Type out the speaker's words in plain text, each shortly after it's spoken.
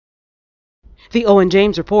The Owen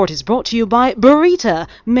James Report is brought to you by Burrita,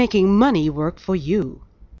 making money work for you.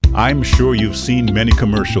 I'm sure you've seen many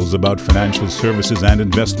commercials about financial services and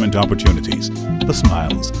investment opportunities. The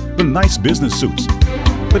smiles, the nice business suits,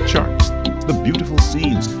 the charts, the beautiful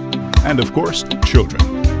scenes, and of course, children.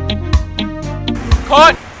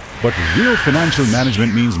 Cut! But real financial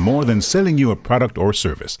management means more than selling you a product or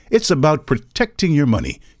service. It's about protecting your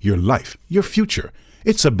money, your life, your future.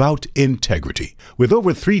 It's about integrity. With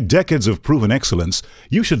over 3 decades of proven excellence,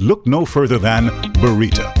 you should look no further than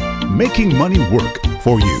Burrita, making money work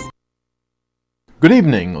for you. Good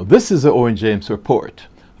evening. This is the Owen James Report.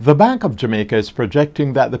 The Bank of Jamaica is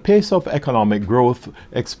projecting that the pace of economic growth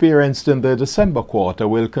experienced in the December quarter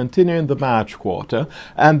will continue in the March quarter,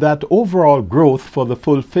 and that overall growth for the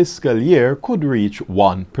full fiscal year could reach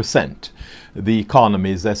 1%. The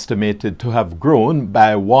economy is estimated to have grown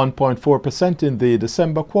by 1.4% in the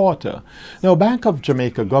December quarter. Now, Bank of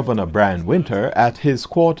Jamaica Governor Brian Winter, at his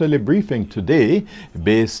quarterly briefing today,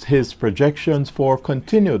 based his projections for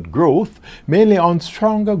continued growth mainly on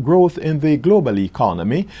stronger growth in the global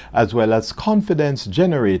economy, as well as confidence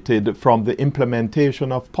generated from the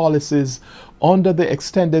implementation of policies under the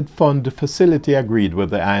extended fund facility agreed with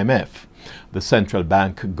the IMF. The central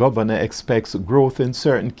bank governor expects growth in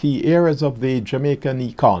certain key areas of the Jamaican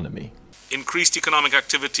economy. Increased economic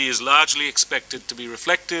activity is largely expected to be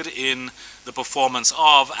reflected in the performance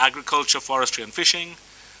of agriculture, forestry and fishing,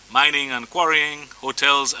 mining and quarrying,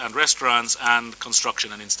 hotels and restaurants, and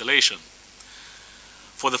construction and installation.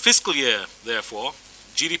 For the fiscal year, therefore,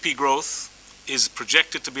 GDP growth is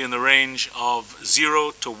projected to be in the range of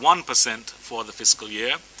 0 to 1% for the fiscal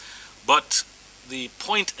year, but the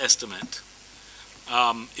point estimate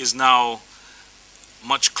is now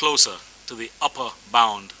much closer to the upper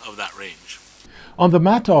bound of that range. On the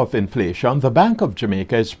matter of inflation, the Bank of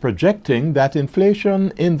Jamaica is projecting that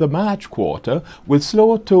inflation in the March quarter will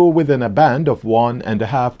slow to within a band of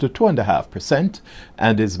 1.5% to 2.5%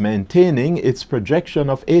 and is maintaining its projection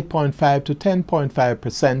of 8.5% to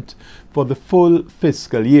 10.5% for the full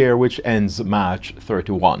fiscal year, which ends March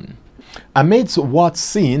 31. Amidst what's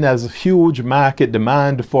seen as huge market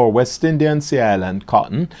demand for West Indian Sea Island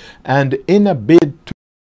cotton and in a bid to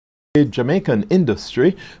Jamaican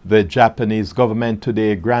industry, the Japanese government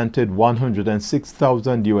today granted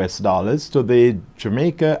 $106,000 to the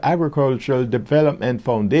Jamaica Agricultural Development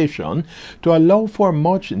Foundation to allow for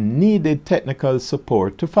much needed technical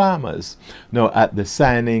support to farmers. Now, at the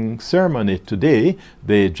signing ceremony today,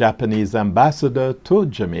 the Japanese ambassador to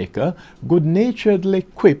Jamaica good-naturedly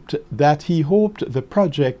quipped that he hoped the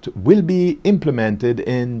project will be implemented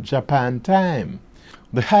in Japan time.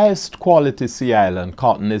 The highest quality sea island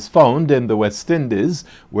cotton is found in the West Indies,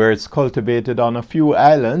 where it's cultivated on a few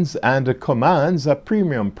islands and commands a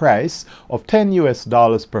premium price of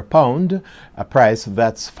 $10 per pound, a price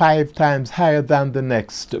that's 5 times higher than the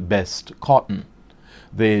next best cotton.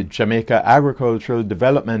 The Jamaica Agricultural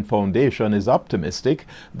Development Foundation is optimistic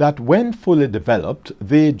that when fully developed,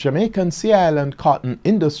 the Jamaican sea island cotton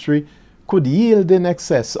industry could yield in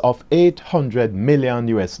excess of $800 million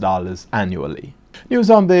annually.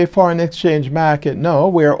 News on the foreign exchange market now,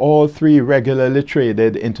 where all 3 regularly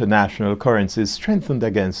traded international currencies strengthened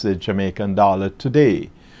against the Jamaican dollar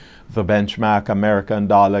today. The benchmark American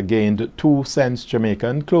dollar gained 2 cents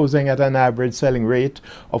Jamaican, closing at an average selling rate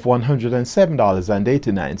of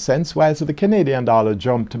 $107.89, whilst the Canadian dollar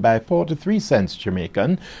jumped by 43 cents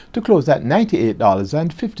Jamaican to close at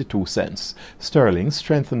 $98.52. Sterling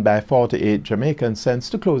strengthened by 48 Jamaican cents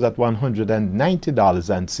to close at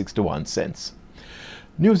 $190.61.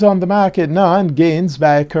 News on the market now, and gains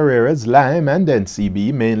by Carreras, Lime and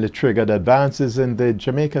NCB mainly triggered advances in the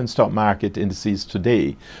Jamaican stock market indices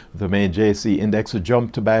today. The main JC index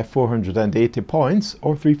jumped by 480 points,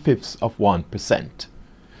 or 0.3%.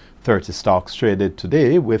 30 stocks traded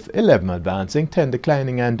today, with 11 advancing, 10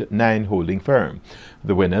 declining and 9 holding firm.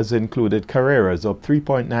 The winners included Carreras up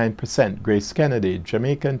 3.9%, Grace Kennedy,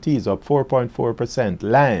 Jamaican Teas up 4.4%,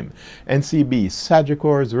 Lime, NCB,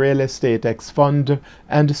 Sagicors Real Estate X Fund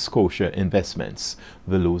and Scotia Investments.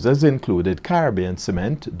 The losers included Caribbean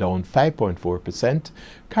Cement down 5.4%,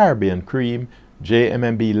 Caribbean Cream,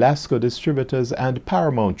 JMMB Lasco Distributors and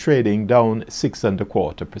Paramount Trading down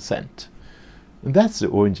 6.25%. And that's the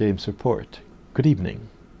Owen James Report. Good evening.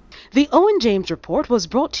 The Owen James Report was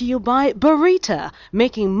brought to you by Burrita,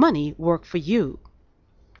 making money work for you.